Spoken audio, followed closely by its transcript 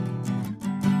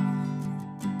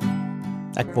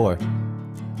at 4.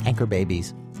 Anchor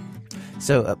babies.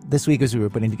 So this week, as we were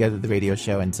putting together the radio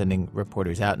show and sending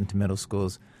reporters out into middle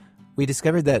schools, we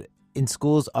discovered that in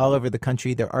schools all over the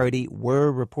country, there already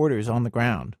were reporters on the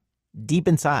ground, deep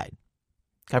inside,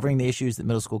 covering the issues that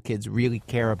middle school kids really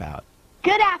care about.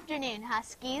 Good afternoon,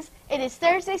 Huskies. It is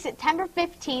Thursday, September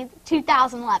 15th,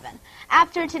 2011.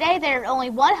 After today, there are only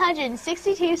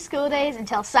 162 school days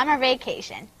until summer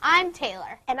vacation. I'm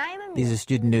Taylor. And I'm Amelia. These are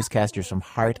student newscasters from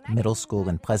Hart Middle School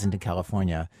in Pleasanton,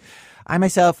 California. I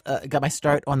myself got my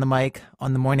start on the mic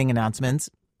on the morning announcements.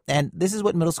 And this is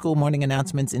what middle school morning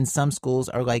announcements in some schools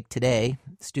are like today.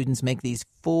 Students make these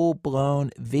full-blown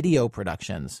video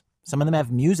productions. Some of them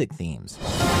have music themes.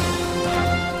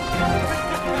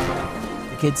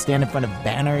 Kids stand in front of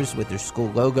banners with their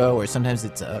school logo, or sometimes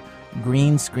it's a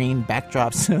green screen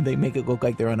backdrop, so they make it look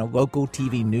like they're on a local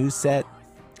TV news set.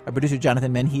 Our producer,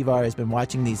 Jonathan Menjivar, has been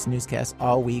watching these newscasts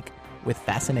all week with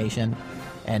fascination,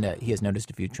 and he has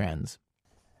noticed a few trends.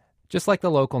 Just like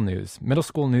the local news, middle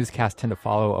school newscasts tend to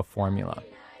follow a formula.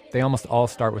 They almost all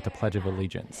start with the Pledge of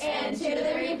Allegiance. And to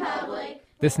the Republic.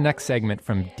 This next segment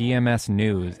from DMS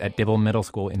News at Dibble Middle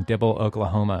School in Dibble,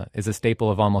 Oklahoma, is a staple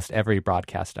of almost every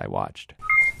broadcast I watched.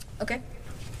 Okay.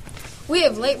 We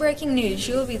have late-breaking news.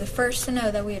 You will be the first to know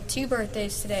that we have 2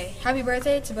 birthdays today. Happy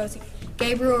birthday to both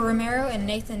Gabriel Romero and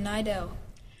Nathan Nidell.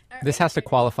 This has to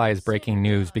qualify as breaking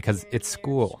news because it's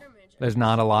school. There's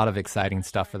not a lot of exciting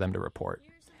stuff for them to report.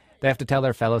 They have to tell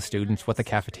their fellow students what the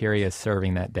cafeteria is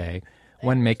serving that day,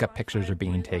 when makeup pictures are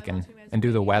being taken, and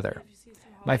do the weather.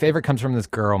 My favorite comes from this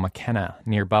girl, McKenna,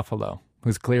 near Buffalo,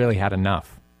 who's clearly had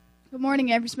enough. Good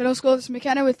morning, Amherst Middle School. This is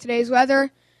McKenna with today's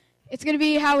weather. It's going to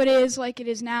be how it is, like it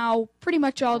is now, pretty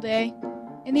much all day.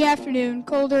 In the afternoon,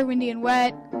 colder, windy, and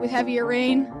wet, with heavier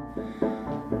rain.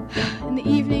 In the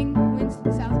evening, winds to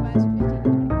the southwest, 15 to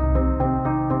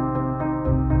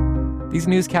 20. These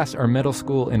newscasts are middle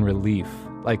school in relief,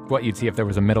 like what you'd see if there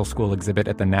was a middle school exhibit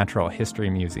at the Natural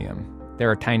History Museum. There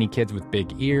are tiny kids with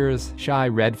big ears, shy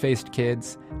red-faced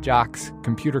kids, jocks,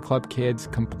 computer club kids,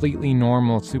 completely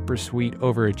normal, super sweet,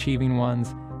 overachieving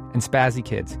ones, and spazzy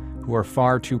kids who are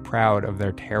far too proud of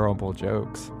their terrible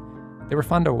jokes. They were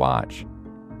fun to watch.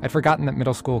 I'd forgotten that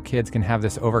middle school kids can have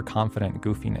this overconfident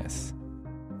goofiness.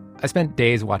 I spent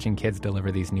days watching kids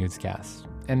deliver these newscasts,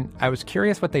 and I was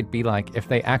curious what they'd be like if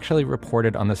they actually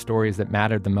reported on the stories that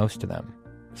mattered the most to them,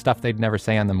 stuff they'd never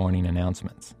say on the morning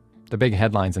announcements. The big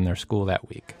headlines in their school that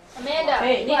week. Amanda,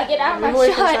 you need to get out of my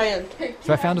shot.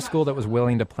 So I found a school that was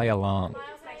willing to play along.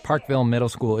 Parkville Middle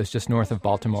School is just north of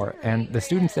Baltimore, and the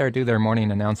students there do their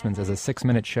morning announcements as a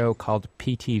 6-minute show called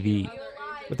PTV.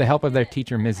 With the help of their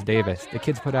teacher, Ms. Davis, the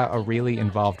kids put out a really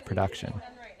involved production.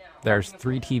 There's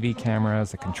 3 TV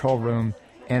cameras, a control room,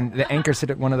 and the anchors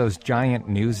sit at one of those giant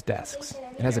news desks.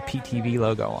 It has a PTV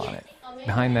logo on it.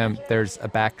 Behind them, there's a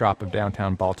backdrop of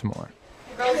downtown Baltimore.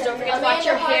 Girls, don't forget to watch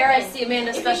your hair. I see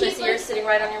Amanda especially, so you're sitting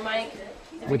right on your mic.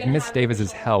 With Miss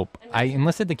Davis's help, I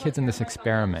enlisted the kids in this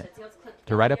experiment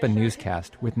to write up a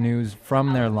newscast with news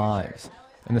from their lives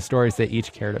and the stories they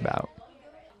each cared about.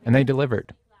 And they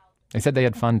delivered. They said they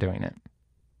had fun doing it.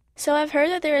 So I've heard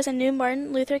that there is a new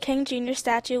Martin Luther King Jr.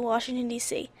 statue in Washington,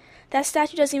 D.C. That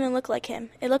statue doesn't even look like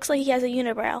him. It looks like he has a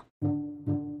unibrow.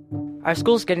 Our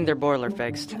school's getting their boiler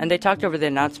fixed, and they talked over the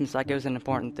announcements like it was an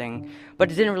important thing,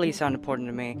 but it didn't really sound important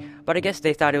to me. But I guess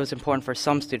they thought it was important for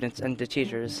some students and the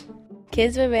teachers.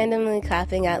 Kids were randomly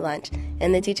clapping at lunch,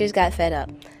 and the teachers got fed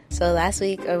up. So last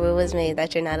week, a rule was made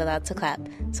that you're not allowed to clap.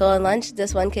 So on lunch,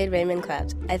 this one kid, Raymond,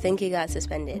 clapped. I think he got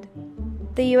suspended.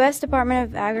 The U.S. Department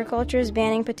of Agriculture is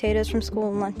banning potatoes from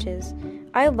school lunches.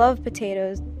 I love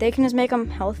potatoes. They can just make them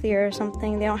healthier or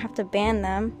something. They don't have to ban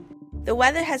them. The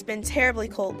weather has been terribly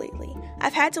cold lately.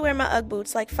 I've had to wear my Ugg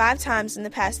boots like 5 times in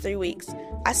the past 3 weeks.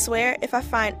 I swear, if I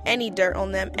find any dirt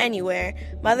on them anywhere,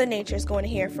 Mother Nature's going to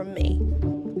hear from me.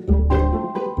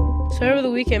 So over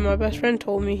the weekend, my best friend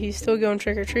told me he's still going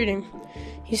trick-or-treating.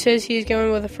 He says he's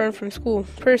going with a friend from school.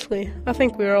 Personally, I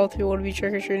think we are all too old to be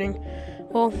trick-or-treating.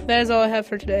 Well, that is all I have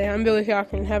for today. I'm Billy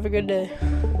Cochran. Have a good day.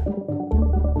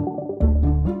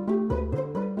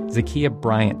 Zakiya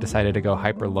Bryant decided to go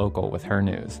hyper-local with her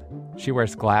news. She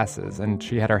wears glasses, and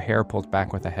she had her hair pulled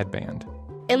back with a headband.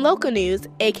 In local news,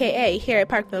 aka here at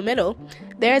Parkville Middle,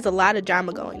 there is a lot of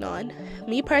drama going on.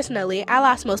 Me personally, I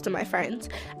lost most of my friends.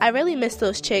 I really miss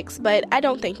those chicks, but I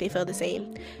don't think they feel the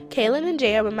same. Kaylin and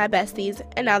Jaya were my besties,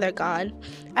 and now they're gone.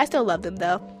 I still love them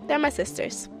though. They're my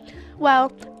sisters.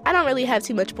 Well, I don't really have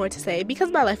too much more to say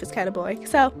because my life is kind of boring,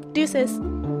 so deuces.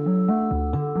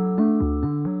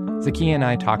 Zakiya and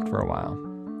I talked for a while.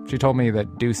 She told me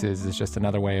that deuces is just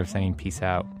another way of saying peace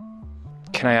out.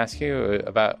 Can I ask you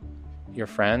about your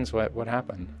friends? What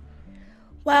happened?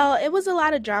 Well, it was a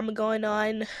lot of drama going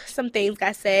on. Some things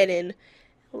got said and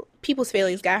people's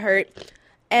feelings got hurt.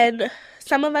 And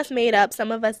some of us made up,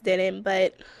 some of us didn't,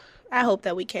 but I hope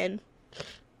that we can.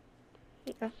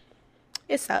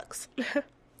 It sucks.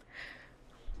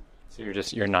 So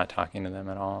you're not talking to them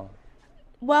at all?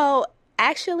 Well,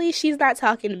 actually, she's not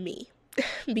talking to me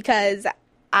because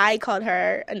I called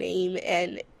her a name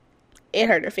and it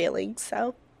hurt her feelings.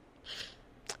 So,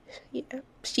 yeah,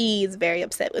 she's very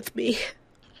upset with me.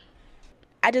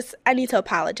 I need to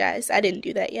apologize. I didn't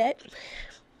do that yet.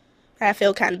 I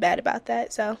feel kind of bad about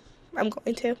that, so I'm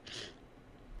going to.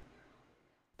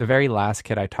 The very last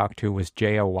kid I talked to was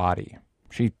Jaya Wadi.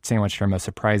 She sandwiched her most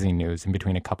surprising news in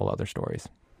between a couple other stories.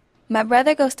 My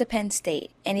brother goes to Penn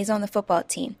State, and he's on the football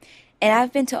team. And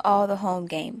I've been to all the home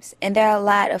games, and they're a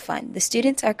lot of fun. The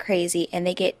students are crazy, and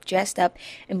they get dressed up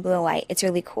in blue and white. It's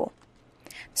really cool.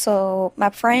 So my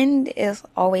friend is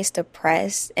always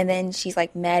depressed, and then she's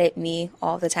like mad at me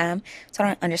all the time. So I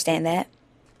don't understand that.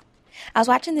 I was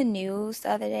watching the news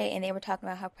the other day, and they were talking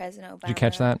about how President Obama... Did you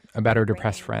catch that? About her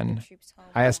depressed friend?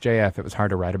 I asked Jaya if it was hard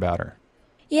to write about her.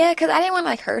 Yeah, because I didn't want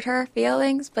to hurt her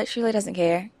feelings, but she really doesn't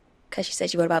care. Because she said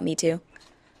she wrote about me, too.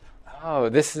 Oh,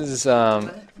 this is...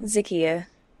 Zakia.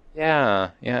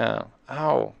 Yeah.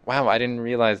 Oh, wow, I didn't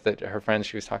realize that her friends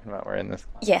she was talking about were in this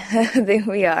class. Yeah,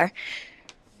 we are.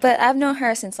 But I've known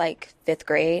her since, 5th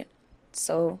grade.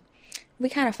 So we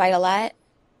kind of fight a lot.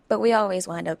 But we always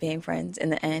wind up being friends in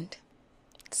the end.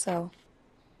 So...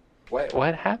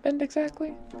 What happened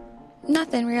exactly?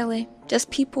 Nothing, really.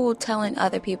 Just people telling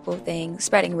other people things,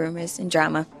 spreading rumors and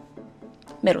drama.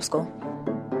 Middle school.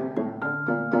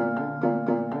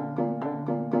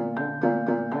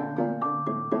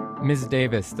 Ms.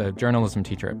 Davis, the journalism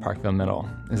teacher at Parkville Middle,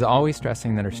 is always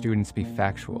stressing that her students be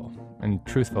factual and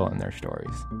truthful in their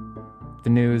stories. The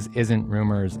news isn't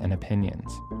rumors and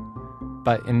opinions.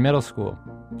 But in middle school,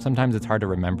 sometimes it's hard to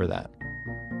remember that.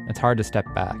 It's hard to step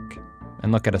back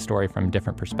and look at a story from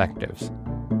different perspectives.